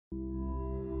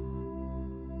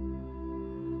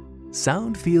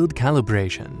Sound Field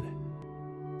Calibration.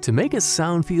 To make a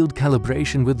sound field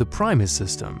calibration with the Primus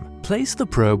system, place the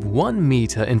probe 1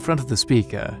 meter in front of the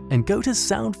speaker and go to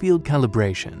Sound Field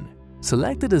Calibration.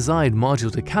 Select the desired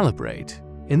module to calibrate.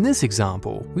 In this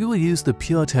example, we will use the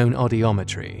pure tone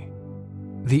audiometry.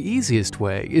 The easiest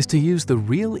way is to use the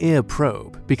real ear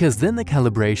probe because then the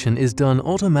calibration is done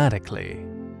automatically.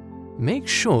 Make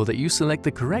sure that you select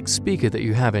the correct speaker that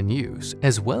you have in use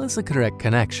as well as the correct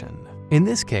connection, in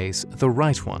this case the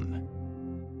right one.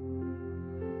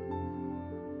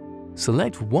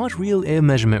 Select what real ear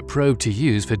measurement probe to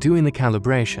use for doing the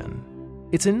calibration.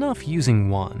 It's enough using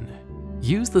one.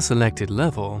 Use the selected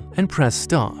level and press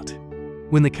Start.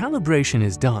 When the calibration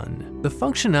is done, the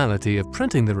functionality of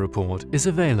printing the report is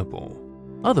available.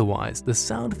 Otherwise, the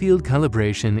sound field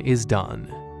calibration is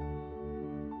done.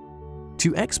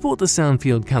 To export the sound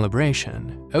field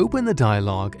calibration, open the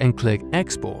dialog and click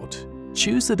Export.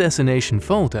 Choose the destination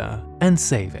folder and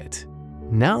save it.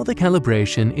 Now the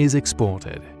calibration is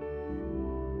exported.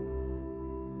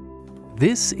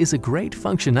 This is a great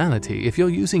functionality if you're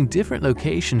using different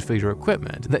locations for your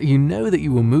equipment that you know that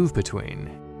you will move between.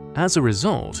 As a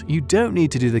result, you don't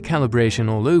need to do the calibration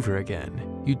all over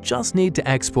again. You just need to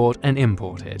export and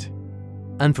import it.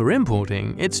 And for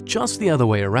importing, it's just the other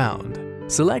way around.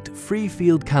 Select Free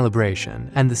Field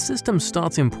Calibration and the system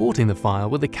starts importing the file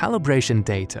with the calibration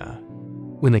data.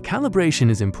 When the calibration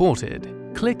is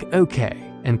imported, click OK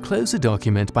and close the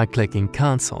document by clicking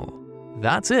Cancel.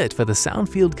 That's it for the sound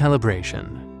field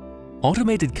calibration.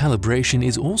 Automated calibration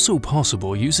is also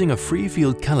possible using a free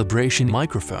field calibration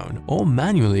microphone or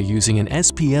manually using an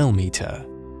SPL meter.